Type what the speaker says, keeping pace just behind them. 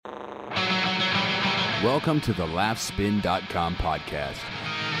Welcome to the LaughSpin.com podcast.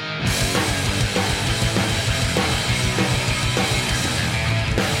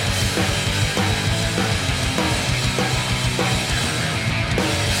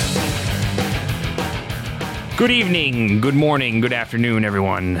 Good evening, good morning, good afternoon,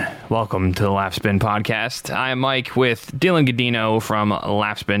 everyone. Welcome to the LaughSpin podcast. I am Mike with Dylan Godino from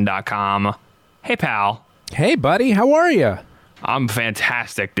LaughSpin.com. Hey, pal. Hey, buddy. How are you? I'm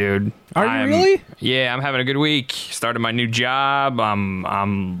fantastic, dude. Are you really? Yeah, I'm having a good week. Started my new job.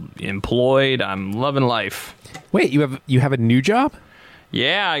 I'm employed. I'm loving life. Wait, you have a new job?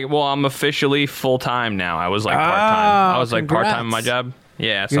 Yeah, well, I'm officially full-time now. I was like part-time. I was like congrats. part-time in my job.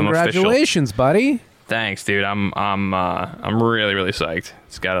 Yeah, so I'm official. Congratulations, buddy. Thanks, dude. I'm really, really psyched.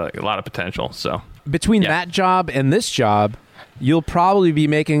 It's got a lot of potential. So Between that job and this job, you'll probably be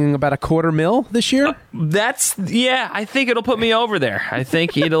making about $250,000 this year. I think it'll put me over there. I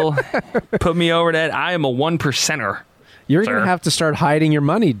think it'll put me over that. I am a 1%er. You're going to have to start hiding your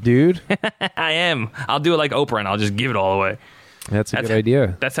money, dude. I am. I'll do it like Oprah, and I'll just give it all away. That's a good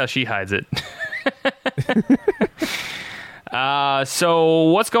idea. That's how she hides it. So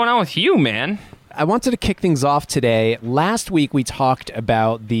what's going on with you, man? I wanted to kick things off today. Last week we talked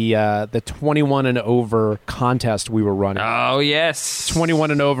about the 21 and over contest we were running. Oh, yes.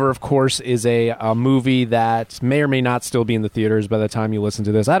 21 and over, of course, is a movie that may or may not still be in the theaters by the time you listen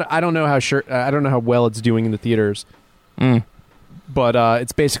to this. I don't know how well it's doing in the theaters, but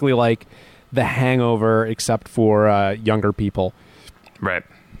it's basically like The Hangover except for younger people. Right.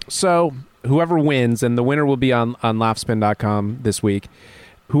 So whoever wins, and the winner will be on laughspin.com this week.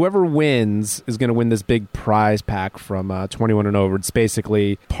 Whoever wins is going to win this big prize pack from 21 and over. It's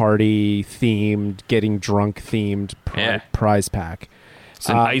basically party-themed, getting drunk-themed prize pack. It's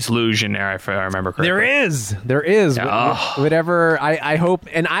an ice luge in there, if I remember correctly. There is. Oh. Whatever, I hope.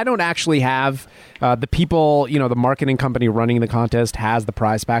 And I don't actually have the people, the marketing company running the contest has the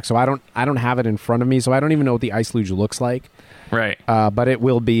prize pack, so I don't have it in front of me, so I don't even know what the ice luge looks like. Right. But it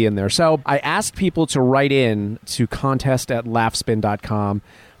will be in there. So I asked people to write in to contest@laughspin.com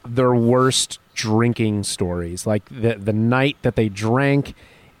their worst drinking stories, like the night that they drank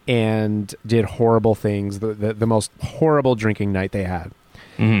and did horrible things, the most horrible drinking night they had.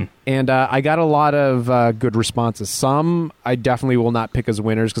 Mm-hmm. And I got a lot of good responses. Some I definitely will not pick as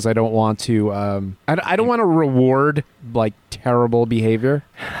winners because I don't want to. I don't want to reward like terrible behavior.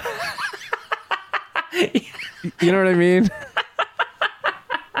 You know what I mean?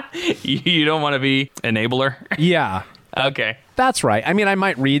 You don't want to be enabler? Yeah. Okay. That's right. I mean, I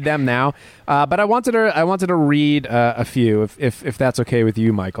might read them now, but I wanted to read a few, if that's okay with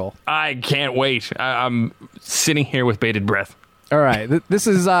you, Michael. I can't wait. I'm sitting here with bated breath. All right. This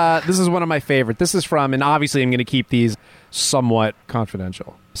is one of my favorite. This is from, and obviously I'm going to keep these somewhat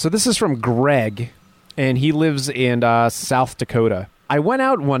confidential. So this is from Greg, and he lives in South Dakota. I went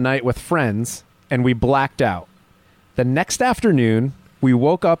out one night with friends, and we blacked out. The next afternoon, we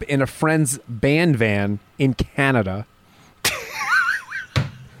woke up in a friend's band van in Canada.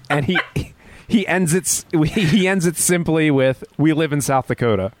 And he ends it simply with, "We live in South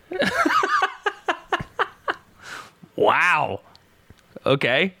Dakota." Wow.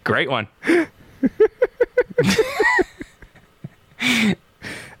 Okay, great one.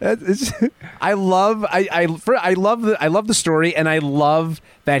 I love the story, and I love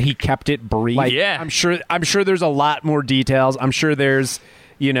that he kept it brief. Like, yeah. I'm sure there's a lot more details. I'm sure there's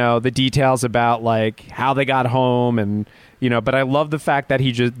the details about like how they got home and but I love the fact that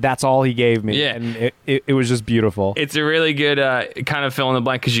that's all he gave me. Yeah. And it was just beautiful. It's a really good kind of fill in the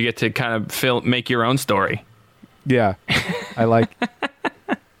blank because you get to kind of make your own story. Yeah. I like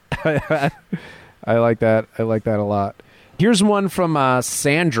I like that. I like that a lot. Here's one from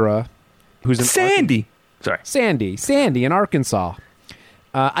Sandra, who's in Sandy in Arkansas.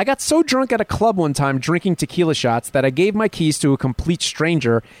 I got so drunk at a club one time drinking tequila shots that I gave my keys to a complete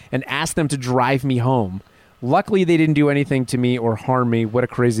stranger and asked them to drive me home. Luckily, they didn't do anything to me or harm me. What a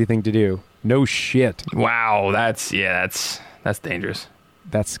crazy thing to do. No shit. Wow, that's dangerous.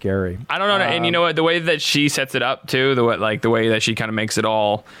 That's scary. I don't know, and you know what? The way that she sets it up too, the way that she kind of makes it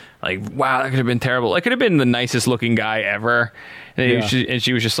all like, wow, that could have been terrible. It could have been the nicest looking guy ever, and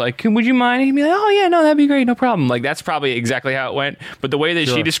she was just like, "Would you mind?" And he'd be like, "Oh yeah, no, that'd be great, no problem." Like that's probably exactly how it went. But the way that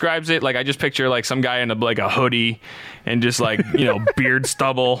she describes it, like I just picture like some guy in a hoodie and just like beard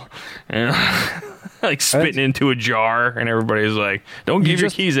stubble and like spitting into a jar, and everybody's like, "Don't give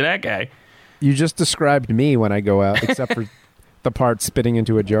your keys to that guy." You just described me when I go out, except for the part spitting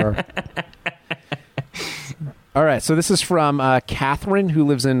into a jar. All right, so this is from Catherine, who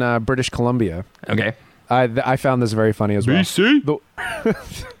lives in British Columbia. Okay. I found this very funny as well. BC?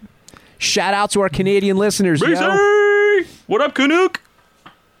 Shout out to our Canadian listeners, Breezy! yo. What up, Canuck?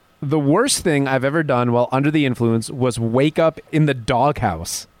 The worst thing I've ever done while under the influence was wake up in the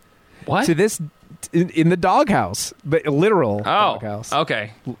doghouse. What? To this, in the doghouse, but literal Oh, doghouse.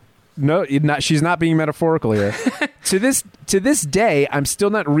 okay. No, she's not being metaphorical here. To this day, I'm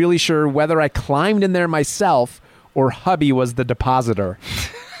still not really sure whether I climbed in there myself or hubby was the depositor.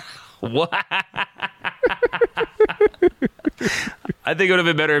 What? I think it would have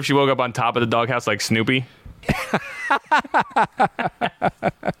been better if she woke up on top of the doghouse like Snoopy.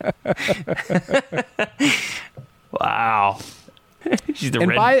 Wow. She's the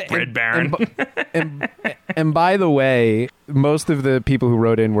red baron. And by the way, most of the people who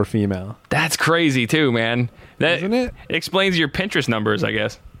wrote in were female. That's crazy too, man. That Isn't it? explains your Pinterest numbers, I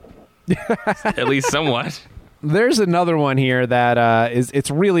guess. At least somewhat. There's another one here that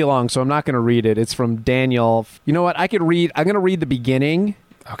it's really long, so I'm not going to read it. It's from Daniel. You know what? I'm going to read the beginning.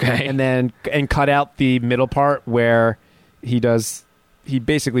 Okay. And cut out the middle part where he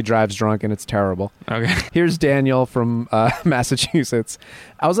basically drives drunk and it's terrible. Okay. Here's Daniel from Massachusetts.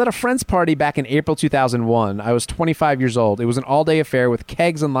 I was at a friend's party back in April 2001. I was 25 years old. It was an all-day affair with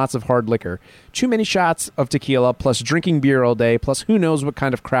kegs and lots of hard liquor. Too many shots of tequila, plus drinking beer all day, plus who knows what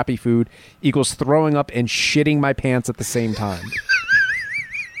kind of crappy food equals throwing up and shitting my pants at the same time.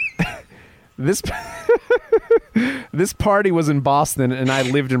 This party was in Boston and I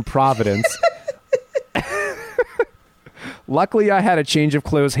lived in Providence. Luckily, I had a change of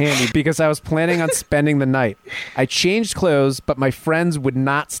clothes handy because I was planning on spending the night. I changed clothes, but my friends would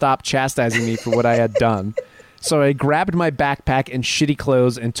not stop chastising me for what I had done. So I grabbed my backpack and shitty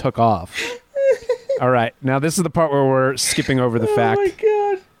clothes and took off. All right. Now, this is the part where we're skipping over the fact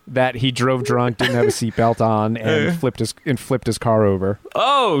that he drove drunk, didn't have a seatbelt on, and flipped his car over.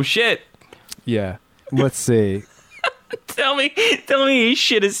 Oh, shit. Yeah. Let's see. Tell me he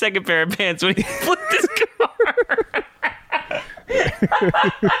shit his second pair of pants when he flipped his car.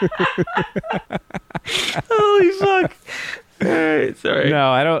 Holy fuck. All right, sorry.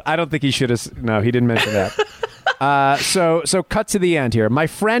 No, I don't think he should have. No, he didn't mention that. So cut to the end here. My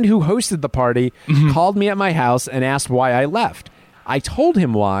friend who hosted the party called me at my house and asked why I left. I told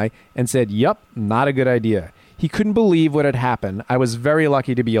him why and said, "Yup, not a good idea." He couldn't believe what had happened. I was very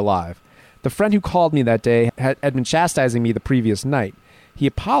lucky to be alive. The friend who called me that day had been chastising me the previous night. He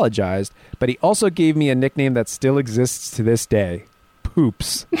apologized, but he also gave me a nickname that still exists to this day.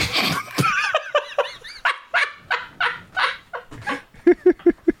 Poops.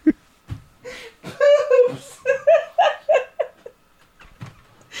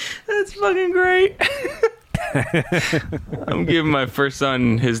 That's fucking great. I'm giving my first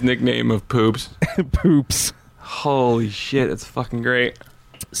son his nickname of Poops. Poops. Holy shit, that's fucking great.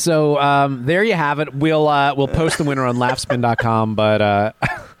 So there you have it. We'll post the winner on laughspin.com, but I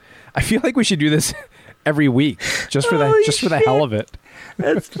feel like we should do this every week just for the hell of it.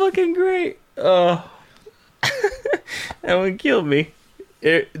 That's fucking great. Oh, that one killed me.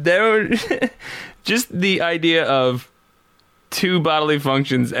 Just the idea of two bodily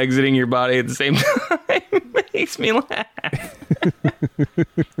functions exiting your body at the same time makes me laugh.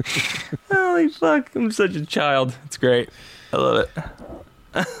 Holy fuck, I'm such a child. It's great. I love it.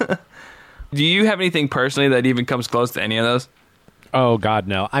 Do you have anything personally that even comes close to any of those? Oh God,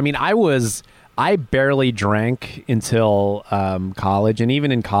 no. I mean, I barely drank until college, and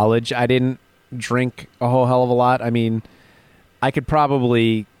even in college, I didn't drink a whole hell of a lot. I mean, I could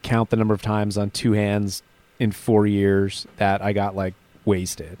probably count the number of times on two hands in 4 years that I got like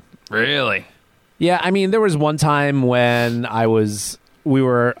wasted. Really? Yeah, I mean, there was one time when I was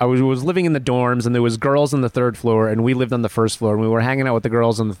living in the dorms, and there was girls on the third floor, and we lived on the first floor, and we were hanging out with the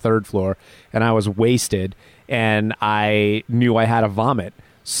girls on the third floor, and I was wasted, and I knew I had to vomit.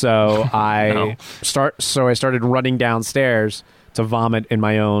 So I started running downstairs to vomit in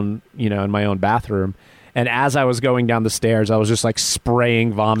my own bathroom. And as I was going down the stairs, I was just like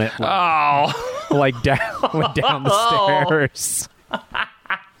spraying vomit down the stairs.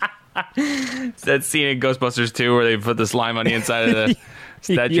 It's that scene in Ghostbusters 2 where they put the slime on the inside of the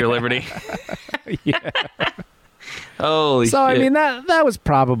Statue of Liberty. Yeah. Holy shit. So, I mean, that was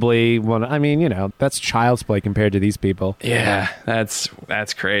probably one. I mean, that's child's play compared to these people. Yeah, that's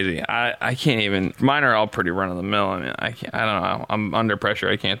crazy. I can't even. Mine are all pretty run of the mill. I mean, I don't know. I'm under pressure.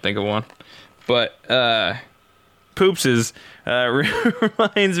 I can't think of one. But Poops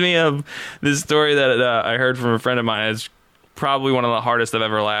reminds me of this story that I heard from a friend of mine. It's probably one of the hardest I've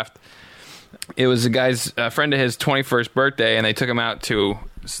ever laughed. It was a friend of his 21st birthday, and they took him out to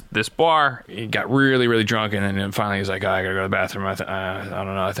this bar. He got really, really drunk, and then finally he's like, I gotta go to the bathroom. I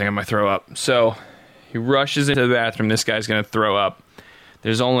don't know. I think I might throw up. So he rushes into the bathroom. This guy's gonna throw up.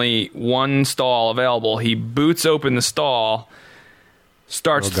 There's only one stall available. He boots open the stall,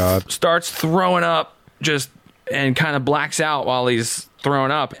 starts throwing up, and kind of blacks out while he's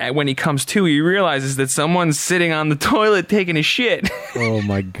throwing up. And when he comes to, he realizes that someone's sitting on the toilet taking a shit. Oh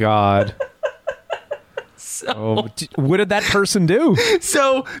my God. What did that person do?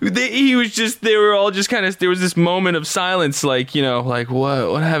 So they were all just kind of, there was this moment of silence, like, you know, like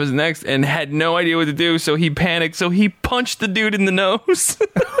what happens next, and had no idea what to do. So he panicked. So he punched the dude in the nose.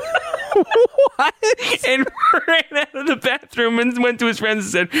 What? And ran out of the bathroom and went to his friends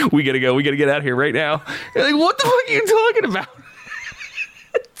and said, "We gotta go. We gotta get out of here right now." They're like, "What the fuck are you talking about?"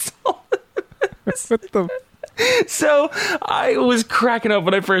 So I was cracking up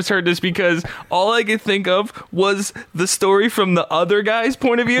when I first heard this because all I could think of was the story from the other guy's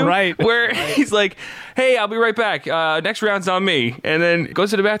point of view. Right. Where he's like, "Hey, I'll be right back. Next round's on me." And then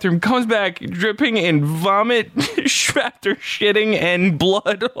goes to the bathroom, comes back dripping in vomit after shitting and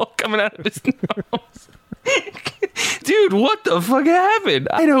blood all coming out of his nose. Dude, what the fuck happened?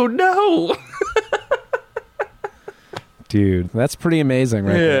 I don't know. Dude, that's pretty amazing,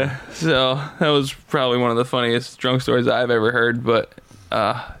 right? Yeah, so that was probably one of the funniest drunk stories I've ever heard, but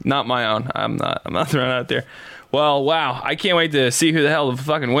not my own. I'm not throwing it out there. Well, wow, I can't wait to see who the hell the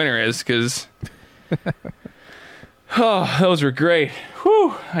fucking winner is, because oh, those were great.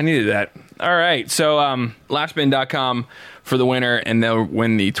 Whew, I needed that. All right, so laughspin.com for the winner, and they'll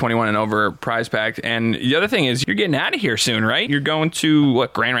win the 21 and over prize pack. And the other thing is, you're getting out of here soon, right? You're going to,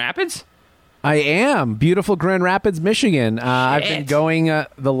 what, Grand Rapids? I am. Beautiful Grand Rapids, Michigan. I've been going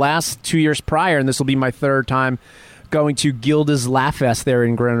the last 2 years prior, and this will be my third time going to Gilda's Laugh Fest there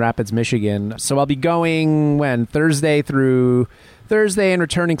in Grand Rapids, Michigan. So I'll be going, Thursday through Thursday and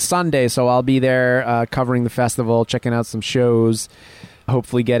returning Sunday. So I'll be there covering the festival, checking out some shows,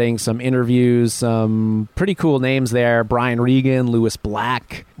 hopefully getting some interviews, some pretty cool names there. Brian Regan, Lewis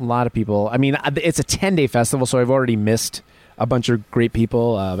Black, a lot of people. I mean, it's a 10-day festival, so I've already missed a bunch of great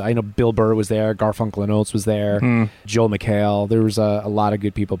people. I know Bill Burr was there, Garfunkel and Oates was there, Joel McHale. There was a lot of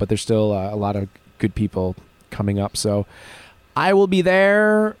good people, but there's still a lot of good people coming up. So I will be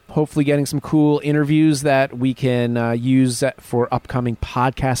there, hopefully getting some cool interviews that we can use for upcoming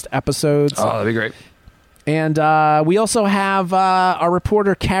podcast episodes. Oh, that'd be great. And we also have our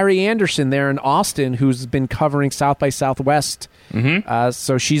reporter, Carrie Anderson, there in Austin, who's been covering South by Southwest.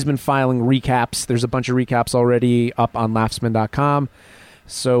 So she's been filing recaps. There's a bunch of recaps already up on laughspin.com.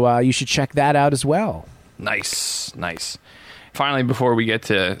 So you should check that out as well. Nice. Finally, before we get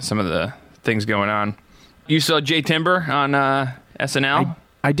to some of the things going on, you saw Jay Timber on SNL?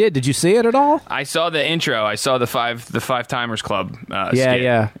 I did. Did you see it at all? I saw the intro. I saw the Five Timers Club skit.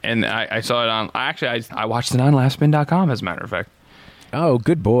 Yeah. And I saw it on... I watched it on laughspin.com, as a matter of fact. Oh,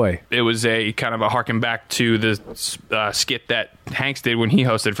 good boy. It was a kind of a harken back to the skit that Hanks did when he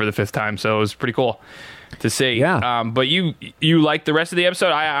hosted for the 5th time, so it was pretty cool to see. Yeah. But you liked the rest of the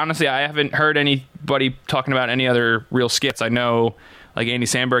episode? I haven't heard anybody talking about any other real skits. I know, like, Andy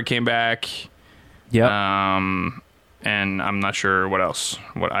Samberg came back. Yeah. And I'm not sure what else.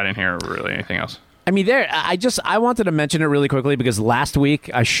 I didn't hear really anything else. I mean, I wanted to mention it really quickly because last week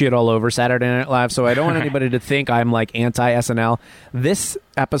I shit all over Saturday Night Live, so I don't want anybody to think I'm like anti-SNL. This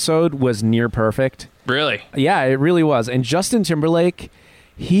episode was near perfect. Really? Yeah, it really was. And Justin Timberlake,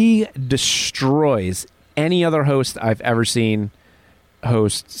 he destroys any other host I've ever seen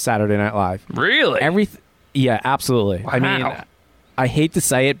host Saturday Night Live. Really? Yeah, absolutely. Wow. I mean, I hate to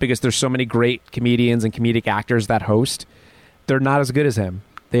say it because there's so many great comedians and comedic actors that host. They're not as good as him.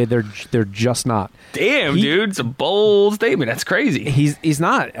 They're just not. Damn, dude, it's a bold statement. That's crazy. He's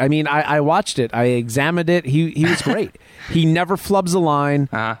not. I mean, I watched it. I examined it. He was great. He never flubs a line.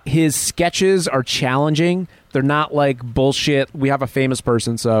 His sketches are challenging. They're not like bullshit. We have a famous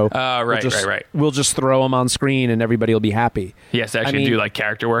person, so right. We'll just throw him on screen and everybody will be happy. He has to actually do like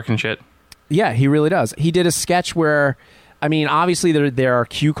character work and shit. Yeah, he really does. He did a sketch where, I mean, obviously there are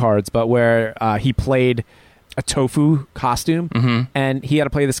cue cards, but where he played a tofu costume, and he had to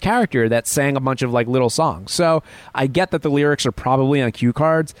play this character that sang a bunch of like little songs. So I get that the lyrics are probably on cue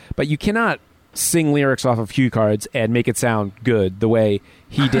cards, but you cannot sing lyrics off of cue cards and make it sound good the way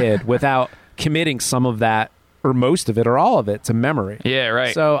he did without committing some of that or most of it or all of it to memory. Yeah,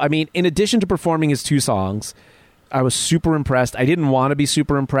 right. So, I mean, in addition to performing his 2 songs, I was super impressed. I didn't want to be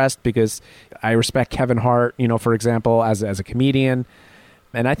super impressed because I respect Kevin Hart, for example, as a comedian.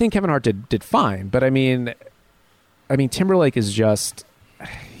 And I think Kevin Hart did fine. But I mean, Timberlake is just,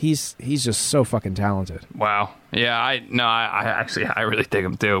 he's just so fucking talented. Wow. Yeah, I really dig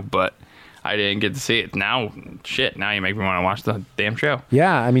him too, but I didn't get to see it. Now, shit, now you make me want to watch the damn show.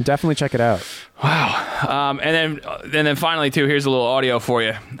 Yeah, I mean, definitely check it out. Wow. And then finally, too, here's a little audio for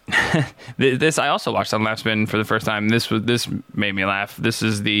you. This I also watched on Last Spin for the first time. This made me laugh. This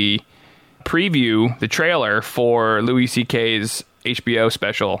is the preview, the trailer for Louis C.K.'s HBO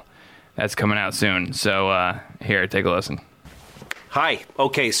special that's coming out soon. So here, take a listen. Hi.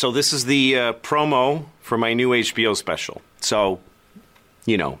 Okay, so this is the promo for my new HBO special. So,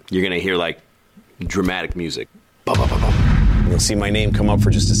 you know, you're going to hear, like, dramatic music. You'll see my name come up for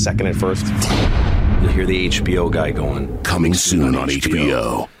just a second at first. You'll hear the HBO guy going, coming soon on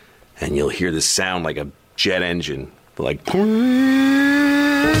HBO. And you'll hear this sound like a jet engine, like...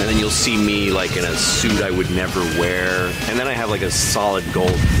 And then you'll see me, like, in a suit I would never wear. And then I have, like, a solid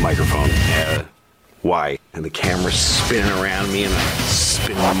gold microphone. Why? And the camera's spinning around me, and I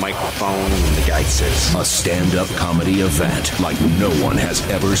spin the microphone, and the guy says... A stand-up comedy event like no one has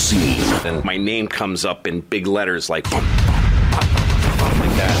ever seen. And my name comes up in big letters, like... Boom,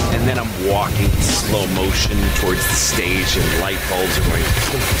 like that. And then I'm walking in slow motion towards the stage, and light bulbs are going...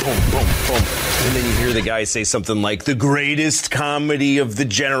 Boom, boom, boom, boom. And then you hear the guy say something like, the greatest comedy of the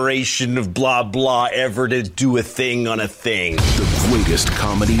generation of blah, blah, ever to do a thing on a thing. The greatest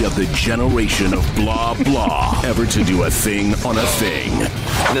comedy of the generation of blah, blah, ever to do a thing on a thing.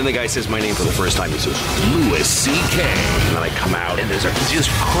 And then the guy says my name for the first time. He says, Louis C.K. And then I come out, and there's a just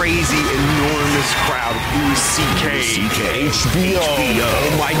crazy, enormous crowd of Louis C.K. HBO.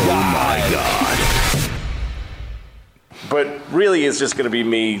 Oh, my God. But really, it's just going to be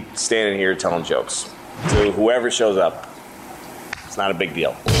me standing here telling jokes to whoever shows up. It's not a big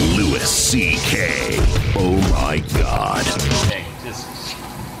deal. Louis C.K. Oh, my God.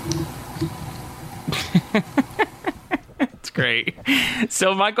 It's great.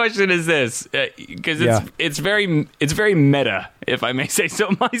 So my question is this, because it's very meta, if I may say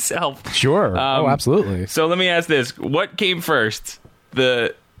so myself. Sure. Absolutely. So let me ask this: what came first,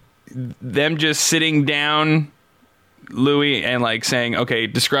 them just sitting down, Louis, and like saying, "Okay,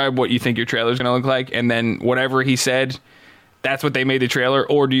 describe what you think your trailer is going to look like," and then whatever he said, that's what they made the trailer,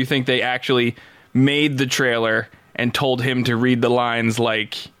 or do you think they actually made the trailer and told him to read the lines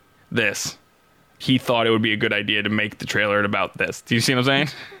like this? He thought it would be a good idea to make the trailer about this. Do you see what I'm saying?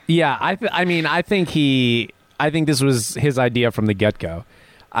 Yeah, I think this was his idea from the get-go.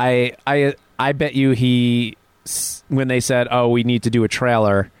 I bet you when they said, "Oh, we need to do a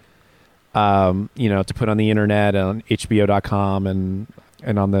trailer," to put on the internet on HBO.com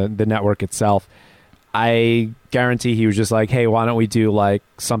and on the network itself, I guarantee he was just like, "Hey, why don't we do like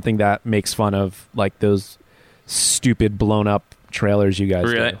something that makes fun of like those stupid blown up trailers you guys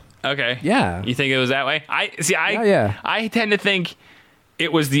really? do?" Okay. Yeah. You think it was that way? I tend to think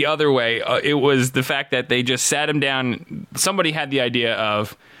it was the other way. It was the fact that they just sat him down. Somebody had the idea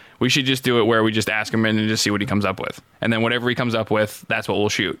of, we should just do it where we just ask him in and just see what he comes up with. And then whatever he comes up with, that's what we'll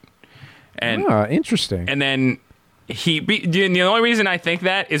shoot. And interesting. And then the only reason I think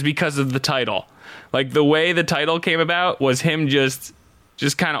that is because of the title. Like the way the title came about was him just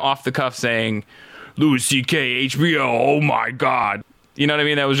kind of off the cuff saying, Louis C.K. HBO, oh my God. You know what I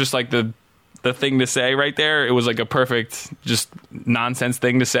mean? That was just like the thing to say right there. It was like a perfect, just nonsense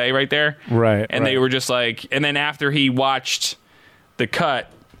thing to say right there. Right. And they were just like, and then after he watched the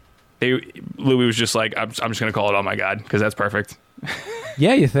cut, Louis was just like, I'm just going to call it, oh my God, because that's perfect.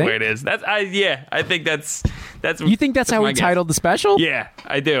 Yeah, you think? The way it is. I think that's. You think that's how he titled the special? Yeah,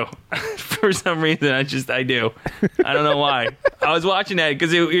 I do. For some reason, I do. I don't know why. I was watching that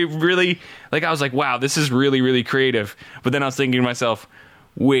because it really, like, I was like, wow, this is really, really creative. But then I was thinking to myself,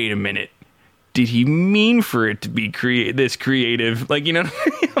 wait a minute. Did he mean for it to be this creative? Like, you know,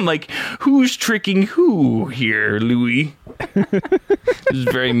 I'm like, who's tricking who here, Louis? This is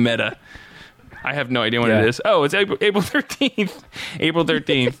very meta. I have no idea when it is. Oh, it's April 13th. April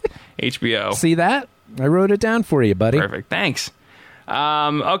 13th, HBO. See that? I wrote it down for you, buddy. Perfect. Thanks.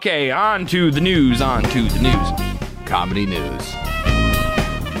 Okay, on to the news. Comedy news.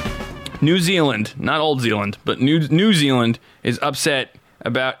 New Zealand, not Old Zealand, but New Zealand is upset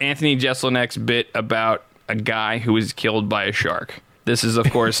about Anthony Jeselnik's bit about a guy who was killed by a shark. This is, of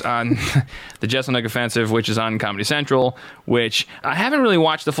course, on the Jeselnik Offensive, which is on Comedy Central, which I haven't really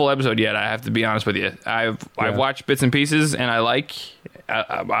watched the full episode yet, I have to be honest with you. I've watched bits and pieces, and I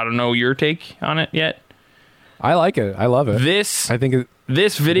don't know your take on it yet. I like it. I love it.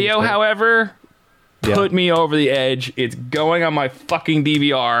 This video, however, put me over the edge. It's going on my fucking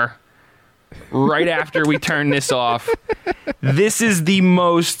DVR right after we turn this off. This is the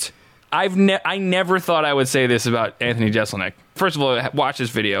most... I never thought I would say this about Anthony Jeselnik. First of all, watch this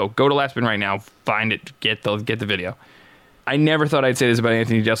video. Go to Last Spin right now. Find it. Get the video. I never thought I'd say this about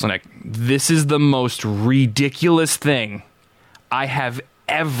Anthony Jeselnik. This is the most ridiculous thing I have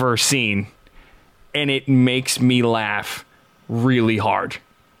ever seen, and it makes me laugh really hard.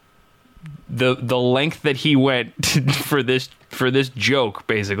 The length that he went for this joke,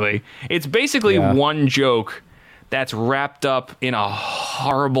 basically. It's basically one joke that's wrapped up in a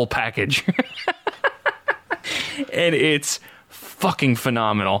horrible package. And it's fucking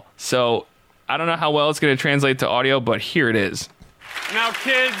phenomenal. So I don't know how well it's going to translate to audio, but here it is. Now,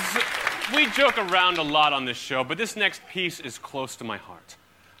 kids, we joke around a lot on this show, but this next piece is close to my heart.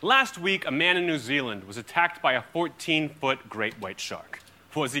 Last week, a man in New Zealand was attacked by a 14-foot great white shark.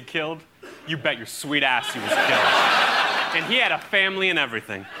 Was he killed? You bet your sweet ass he was killed. And he had a family and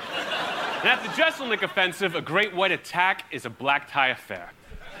everything. And at the Jeselnik offensive, a great white attack is a black tie affair.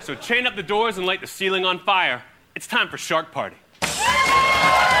 So chain up the doors and light the ceiling on fire. It's time for Shark Party.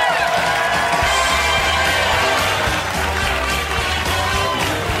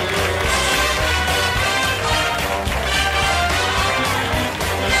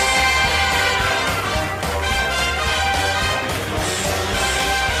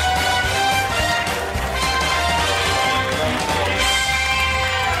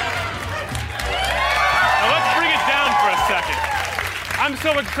 I'm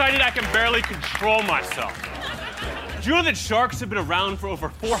so excited I can barely control myself. Do you know that sharks have been around for over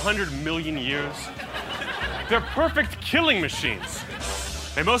 400 million years? They're perfect killing machines.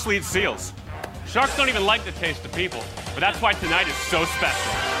 They mostly eat seals. Sharks don't even like the taste of people, but that's why tonight is so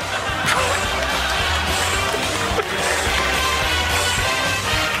special.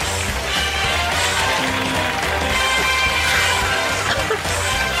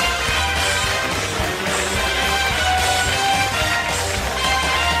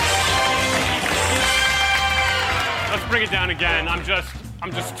 Bring it down again. I'm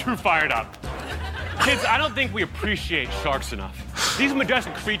just too fired up. Kids, I don't think we appreciate sharks enough. These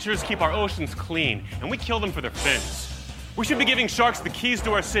majestic creatures keep our oceans clean, and we kill them for their fins. We should be giving sharks the keys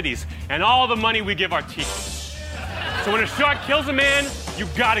to our cities and all the money we give our teachers. So when a shark kills a man,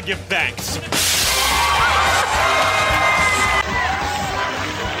 you've got to give thanks.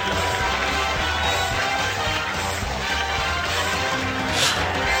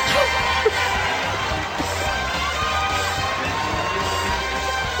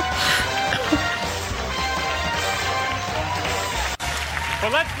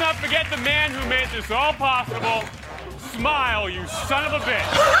 But let's not forget the man who made this all possible. Smile, you son of a bitch.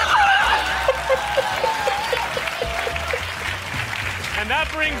 And that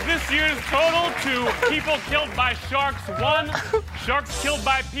brings this year's total to people killed by sharks 1, sharks killed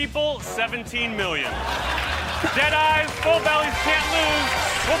by people 17 million. Dead eyes, full bellies can't lose.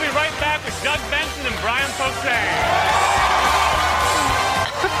 We'll be right back with Doug Benson and Brian Posehn.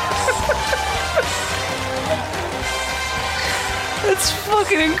 It's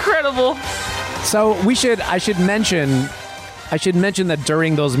fucking incredible. So I should mention that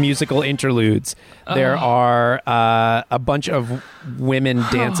during those musical interludes, there are a bunch of women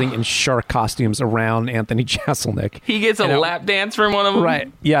dancing in shark costumes around Anthony Jeselnik. He gets a lap dance from one of them?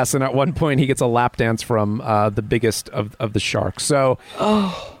 Right, yes, and at one point he gets a lap dance from the biggest of the sharks. So,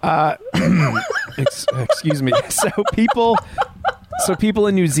 excuse me. So people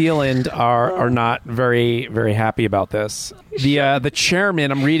in New Zealand are not very, very happy about this. The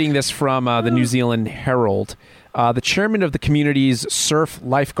chairman, I'm reading this from the New Zealand Herald. The chairman of the community's surf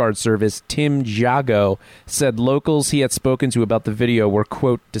lifeguard service, Tim Jago, said locals he had spoken to about the video were,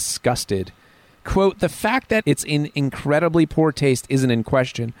 quote, disgusted. Quote, the fact that it's in incredibly poor taste isn't in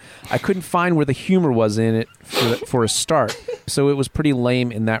question. I couldn't find where the humor was in it for a start, so it was pretty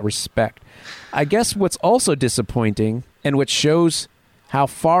lame in that respect. I guess what's also disappointing, and what shows how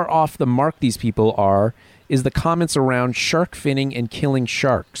far off the mark these people are, is the comments around shark finning and killing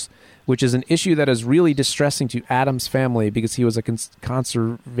sharks, which is an issue that is really distressing to Adam's family because he was a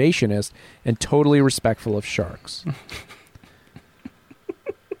conservationist and totally respectful of sharks.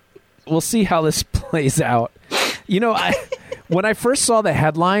 We'll see how this plays out. You know, when I first saw the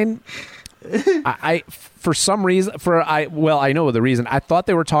headline, I for some reason, I know the reason. I thought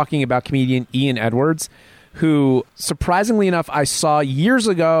they were talking about comedian Ian Edwards, who, surprisingly enough, I saw years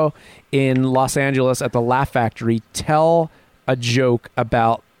ago in Los Angeles at the Laugh Factory tell a joke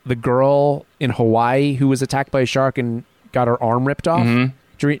about the girl in Hawaii who was attacked by a shark and got her arm ripped off. Mm-hmm.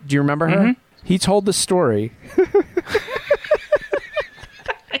 Do you remember her? Mm-hmm. He told the story.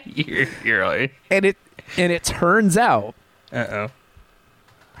 You're right. And it turns out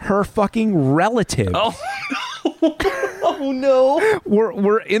her fucking relative. Oh no!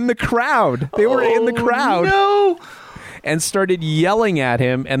 Were in the crowd. They were in the crowd. No! And started yelling at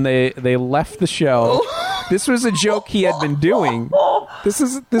him, and they left the show. This was a joke he had been doing. This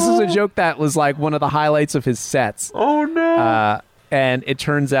is a joke that was like one of the highlights of his sets. Oh no! And it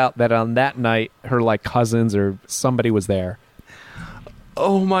turns out that on that night, her like cousins or somebody was there.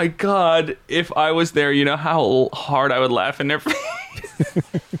 Oh my god! If I was there, you know how hard I would laugh in their face.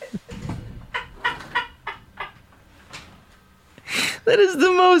 That is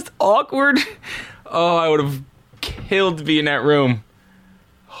the most awkward. Oh, I would have killed to be in that room.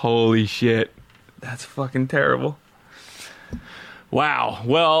 Holy shit. That's fucking terrible. Wow.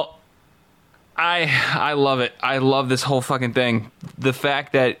 Well, I love it. I love this whole fucking thing. The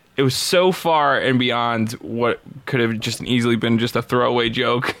fact that it was so far and beyond what could have just easily been just a throwaway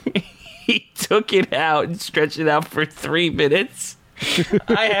joke. He took it out and stretched it out for 3 minutes.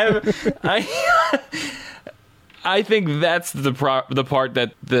 I think that's the part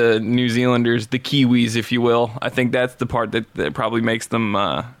that the New Zealanders, the Kiwis, if you will, I think that's the part that probably makes them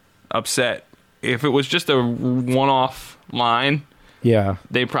upset. If it was just a one-off line, yeah,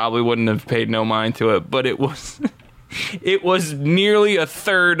 they probably wouldn't have paid no mind to it. But it was, it was nearly a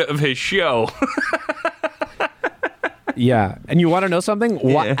third of his show. Yeah, and you want to know something?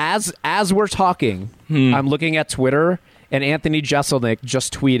 Yeah. As we're talking, I'm looking at Twitter, and Anthony Jeselnik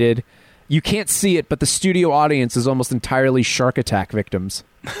just tweeted, "You can't see it, but the studio audience is almost entirely shark attack victims."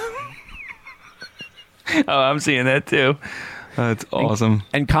 Oh, I'm seeing that too. That's awesome.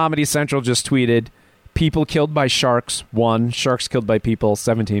 And Comedy Central just tweeted, "People killed by sharks, 1. Sharks killed by people,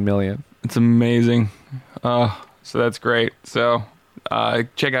 17 million." It's amazing. So that's great. So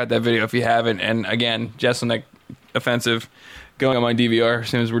check out that video if you haven't. And again, Jeselnik offensive, going on my DVR as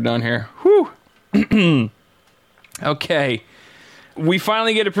soon as we're done here. Whew. Okay. We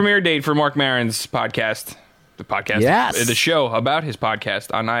finally get a premiere date for Mark Maron's podcast. The podcast, yes. The show about his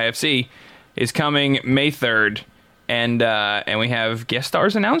podcast on IFC is coming May 3rd. And we have guest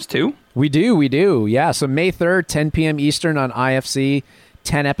stars announced too. We do. Yeah, so May 3rd, 10 p.m. Eastern on IFC.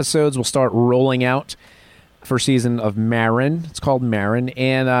 10 episodes will start rolling out. First season of Maron. It's called Maron.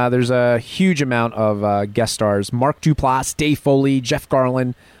 And there's a huge amount of guest stars. Mark Duplass, Dave Foley, Jeff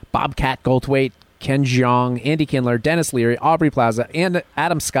Garlin, Bobcat Goldthwait, Ken Jeong, Andy Kindler, Dennis Leary, Aubrey Plaza, and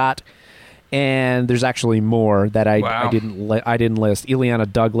Adam Scott. And there's actually more that I didn't list.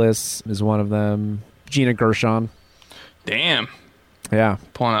 Ileana Douglas is one of them. Gina Gershon. Damn. Yeah.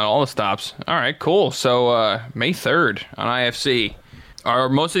 Pulling out all the stops. All right, cool. So May 3rd on IFC. Are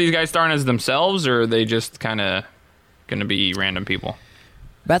most of these guys starring as themselves, or are they just kind of going to be random people?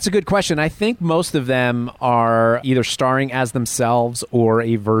 That's a good question. I think most of them are either starring as themselves or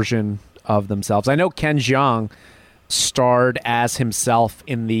a version of themselves. I know Ken Jeong starred as himself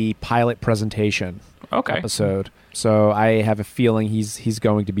in the pilot presentation episode. So I have a feeling he's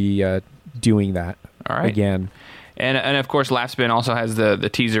going to be doing that again. And of course, Lapspin also has the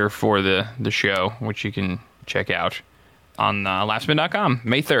teaser for the show, which you can check out on lapspin.com.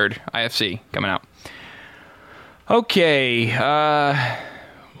 May 3rd, IFC, coming out. Okay.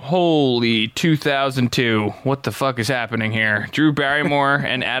 Holy 2002. What the fuck is happening here? Drew Barrymore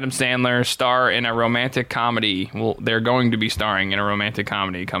and Adam Sandler star in a romantic comedy. Well, they're going to be starring in a romantic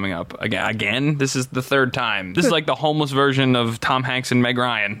comedy coming up. Again? This is the 3rd time. This is like the homeless version of Tom Hanks and Meg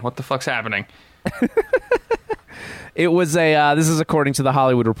Ryan. What the fuck's happening? It was this is according to The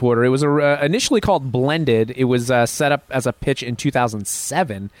Hollywood Reporter. It was initially called Blended. It was set up as a pitch in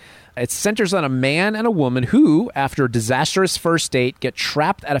 2007. It centers on a man and a woman who, after a disastrous first date, get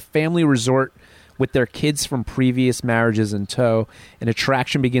trapped at a family resort with their kids from previous marriages in tow. An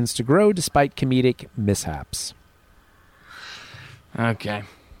attraction begins to grow despite comedic mishaps. Okay.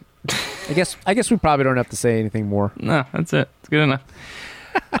 I guess we probably don't have to say anything more. No, that's it. It's good enough.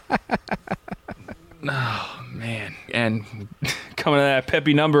 Oh, man. And coming to that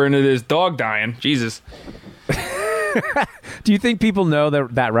peppy number into this dog dying. Jesus. Do you think people know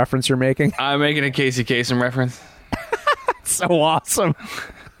that reference you're making? I'm making a Casey Kasem reference. So awesome.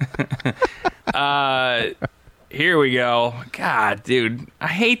 Here we go. God, dude, I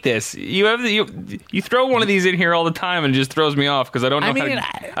hate this. You throw one of these in here all the time and it just throws me off because I don't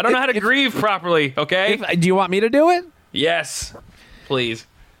know how to grieve properly. Okay. Do you want me to do it? Yes, please.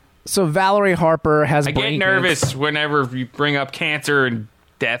 So Valerie Harper has. I get nervous whenever you bring up cancer and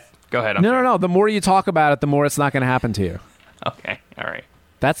death. Go ahead. No. The more you talk about it, the more it's not going to happen to you. Okay. All right.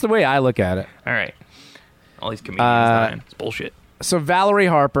 That's the way I look at it. All right. All these comedians dying. It's bullshit. So Valerie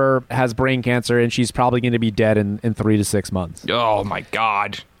Harper has brain cancer, and she's probably going to be dead in 3 to 6 months. Oh, my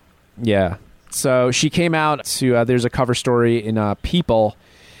God. Yeah. So she came out to, there's a cover story in People,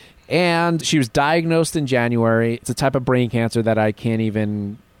 and she was diagnosed in January. It's a type of brain cancer that I can't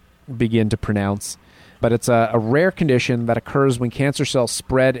even begin to pronounce. but it's a rare condition that occurs when cancer cells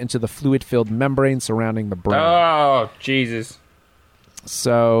spread into the fluid-filled membrane surrounding the brain. Oh, Jesus.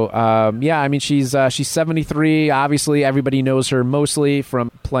 So, yeah, I mean, she's 73. Obviously, everybody knows her mostly from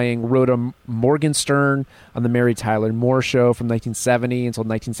playing Rhoda Morgenstern on the Mary Tyler Moore Show from 1970 until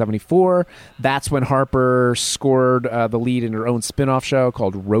 1974. That's when Harper scored the lead in her own spin-off show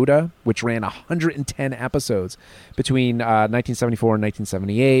called Rhoda, which ran 110 episodes between 1974 and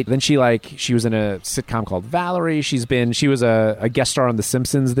 1978. Then she was in a sitcom called Valerie. She was a guest star on The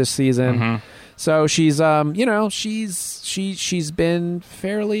Simpsons this season. Mm-hmm. So she's, she's been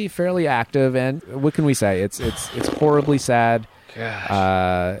fairly active, and what can we say? It's horribly sad.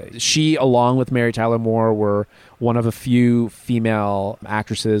 She, along with Mary Tyler Moore, were one of a few female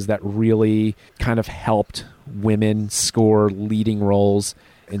actresses that really kind of helped women score leading roles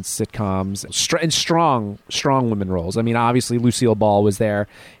in sitcoms and strong women roles. I mean, obviously Lucille Ball was there,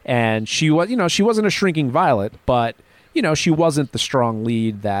 and she wasn't a shrinking violet, but she wasn't the strong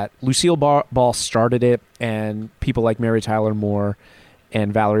lead that Lucille Ball started it, and people like Mary Tyler Moore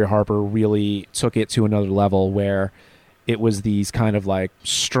and Valerie Harper really took it to another level where it was these kind of like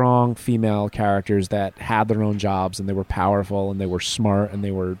strong female characters that had their own jobs, and they were powerful, and they were smart, and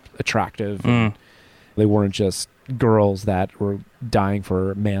they were attractive. And they weren't just girls that were dying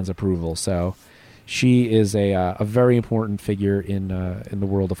for man's approval. So she is a very important figure in the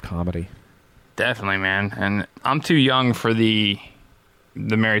world of comedy. Definitely, man. And I'm too young for the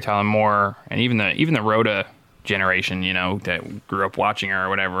Mary Tyler Moore and even the Rhoda generation, that grew up watching her or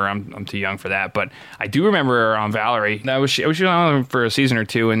whatever. I'm too young for that. But I do remember her on Valerie. She was on for a season or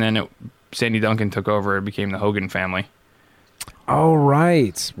two, and then Sandy Duncan took over. It became the Hogan family. Oh,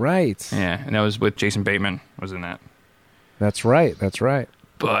 right. Yeah, and that was with Jason Bateman was in that. That's right.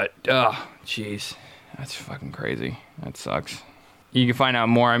 But, oh, jeez. That's fucking crazy. That sucks. You can find out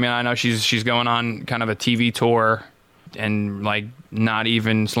more. I mean, I know she's going on kind of a TV tour and, like, not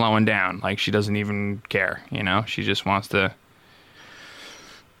even slowing down. Like, she doesn't even care, She just wants to,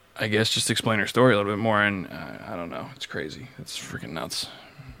 I guess, just explain her story a little bit more. And I don't know. It's crazy. It's freaking nuts.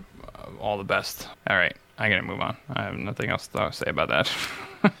 All the best. All right. I got to move on. I have nothing else to say about that.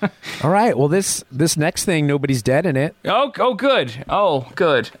 All right. Well, this next thing, nobody's dead in it. Oh, good. Oh,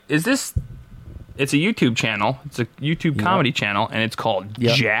 good. Is this... It's a YouTube channel. It's a YouTube comedy channel, and it's called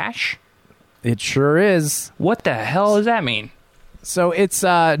Jash. It sure is. What the hell does that mean? So it's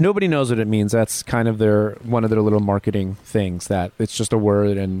nobody knows what it means. That's kind of one of their little marketing things. That it's just a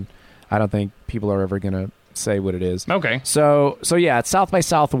word, and I don't think people are ever gonna say what it is. Okay. So yeah, at South by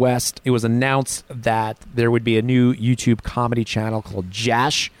Southwest, it was announced that there would be a new YouTube comedy channel called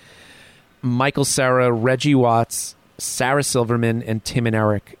Jash. Michael Cera, Reggie Watts, Sarah Silverman, and Tim and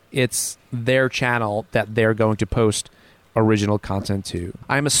Eric. It's their channel that they're going to post original content to.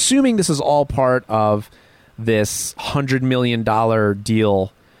 I'm assuming this is all part of this $100 million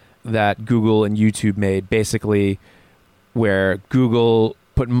deal that Google and YouTube made, basically where Google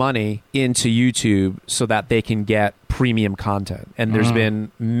put money into YouTube so that they can get premium content. And there's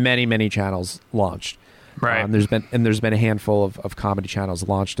been many channels launched. Right. There's been a handful of comedy channels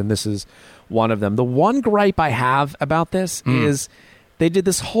launched, and this is one of them. The one gripe I have about this is they did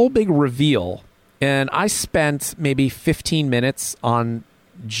this whole big reveal, and I spent maybe 15 minutes on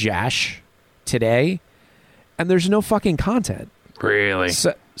Jash today, and there's no fucking content. Really?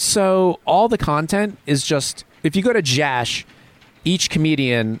 So all the content is just, if you go to Jash, each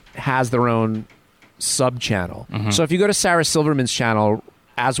comedian has their own sub-channel. So if you go to Sarah Silverman's channel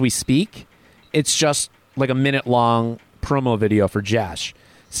as we speak, it's just like a minute-long promo video for Jash.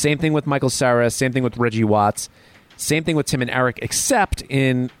 Same thing with Michael Cera, same thing with Reggie Watts, same thing with Tim and Eric, except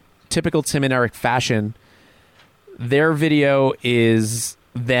in typical Tim and Eric fashion, their video is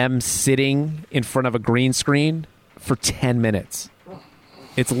them sitting in front of a green screen for 10 minutes.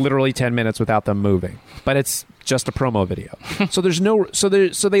 It's literally 10 minutes without them moving, but it's just a promo video. So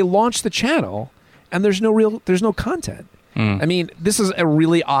they launched the channel, and there's no content. I mean, this is a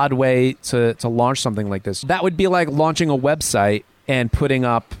really odd way to launch something like this. That would be like launching a website and putting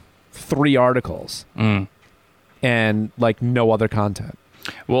up 3 articles and like no other content.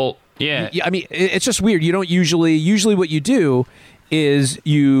 Well, yeah. I mean, it's just weird. You don't usually what you do is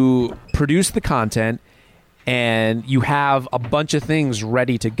you produce the content and you have a bunch of things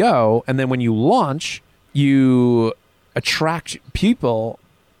ready to go, and then when you launch, you attract people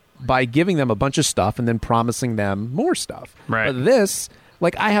by giving them a bunch of stuff and then promising them more stuff. Right. But this,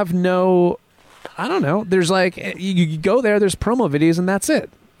 like, I don't know. There's like, you go there, there's promo videos, and that's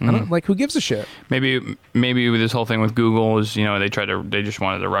it. Like, who gives a shit? Maybe with this whole thing with Google is, they just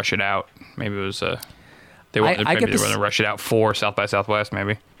wanted to rush it out. Maybe it was They want to rush it out for South by Southwest,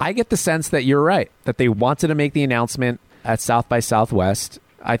 maybe. I get the sense that you're right, that they wanted to make the announcement at South by Southwest.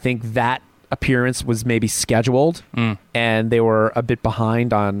 I think that appearance was maybe scheduled, and they were a bit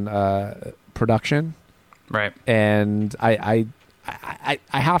behind on production. Right. And I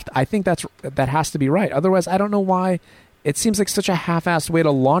think that has to be right. Otherwise, I don't know why it seems like such a half-assed way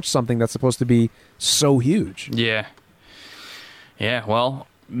to launch something that's supposed to be so huge. Yeah. Yeah, well,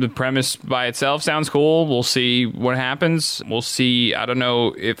 the premise by itself sounds cool. We'll see what happens. We'll see. I don't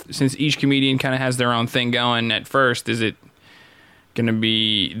know if, since each comedian kind of has their own thing going at first, is it going to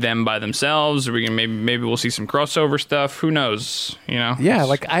be them by themselves? Or we can maybe we'll see some crossover stuff. Who knows? You know? Yeah,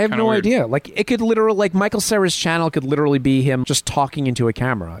 like I have no idea. Like it could literally, like Michael Cera's channel could literally be him just talking into a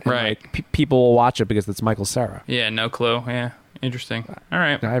camera. And right. Like, people will watch it because it's Michael Cera. Yeah, no clue. Yeah, interesting. All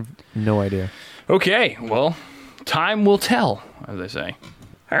right. I have no idea. Okay, well, time will tell, as they say.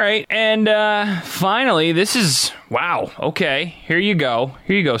 All right, and finally, this is, wow, okay, here you go,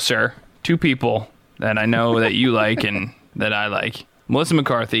 sir. Two people that I know that you like and that I like. Melissa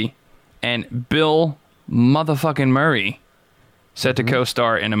McCarthy and Bill motherfucking Murray set to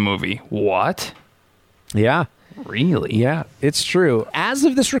co-star in a movie. What? Yeah. Really? Yeah, it's true. As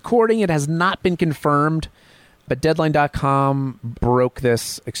of this recording, it has not been confirmed, but Deadline.com broke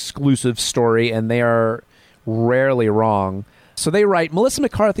this exclusive story, and they are rarely wrong. So they write, Melissa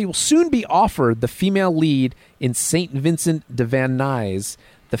McCarthy will soon be offered the female lead in St. Vincent de Van Nuys,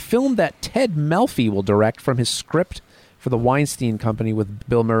 the film that Ted Melfi will direct from his script for the Weinstein Company with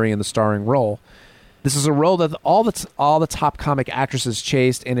Bill Murray in the starring role. This is a role that all the top comic actresses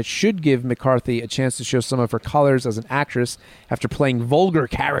chased, and it should give McCarthy a chance to show some of her colors as an actress after playing vulgar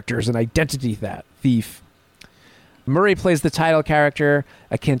characters in Identity Thief. Murray plays the title character,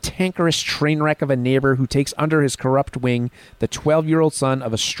 a cantankerous train wreck of a neighbor who takes under his corrupt wing the 12-year-old son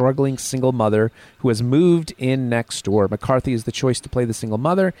of a struggling single mother who has moved in next door. McCarthy is the choice to play the single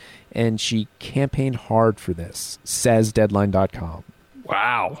mother, and she campaigned hard for this, says Deadline.com.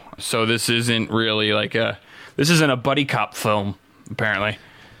 Wow. So this isn't really this isn't a buddy cop film, apparently.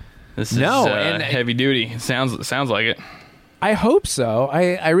 This is heavy duty. It sounds like it. I hope so.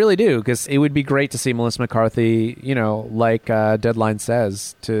 I really do, because it would be great to see Melissa McCarthy, like Deadline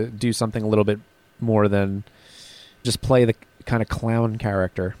says, to do something a little bit more than just play the kind of clown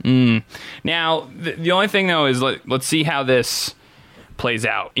character. Now, the only thing, though, is let's see how this plays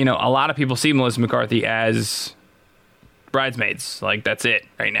out. A lot of people see Melissa McCarthy as Bridesmaids. Like, that's it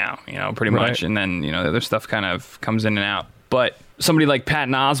right now, pretty much. And then, the other stuff kind of comes in and out. But somebody like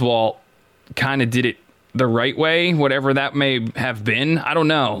Patton Oswalt kind of did it the right way, whatever that may have been. I don't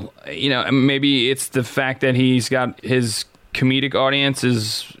know. Maybe it's the fact that he's got his comedic audience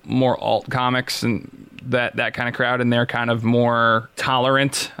is more alt comics and that kind of crowd, and they're kind of more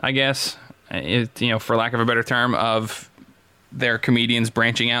tolerant, I guess, for lack of a better term, of their comedians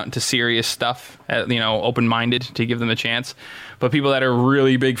branching out into serious stuff, open-minded to give them a chance. But people that are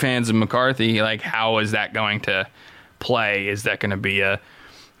really big fans of McCarthy, like, how is that going to play? Is that going to be a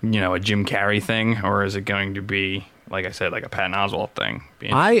Jim Carrey thing, or is it going to be, like I said, like a Patton Oswalt thing?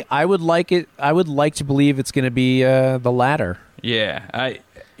 I would like it. I would like to believe it's going to be the latter. Yeah,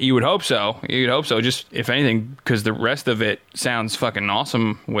 you would hope so. You'd hope so. Just, if anything, because the rest of it sounds fucking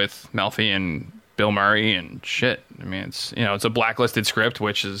awesome with Melfi and Bill Murray and shit. I mean, it's it's a blacklisted script,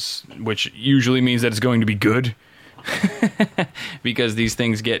 which usually means that it's going to be good, because these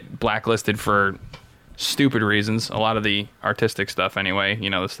things get blacklisted for stupid reasons. A lot of the artistic stuff, anyway.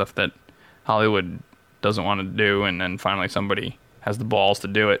 The stuff that Hollywood doesn't want to do, and then finally somebody has the balls to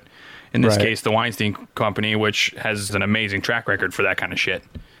do it. In this case, the Weinstein Company, which has an amazing track record for that kind of shit.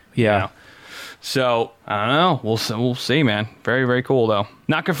 Yeah. So, I don't know. We'll see, man. Very, very cool, though.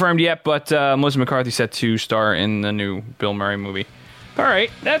 Not confirmed yet, but Melissa McCarthy set to star in the new Bill Murray movie. All right,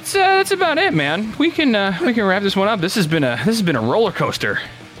 that's about it, man. We can wrap this one up. This has been a roller coaster.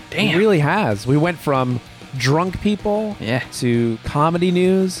 Damn. It really has. We went from drunk people to comedy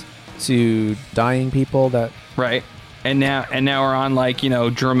news to dying people that right. And now we're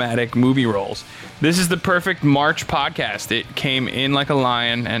on dramatic movie roles. This is the perfect March podcast. It came in like a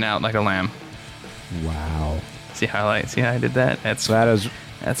lion and out like a lamb. Wow. See how I did that? That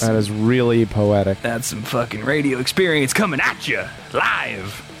is really poetic. That's some fucking radio experience coming at you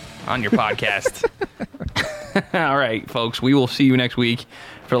live on your podcast. All right, folks. We will see you next week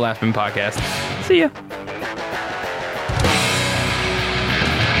for the Last Minute Podcast. See ya.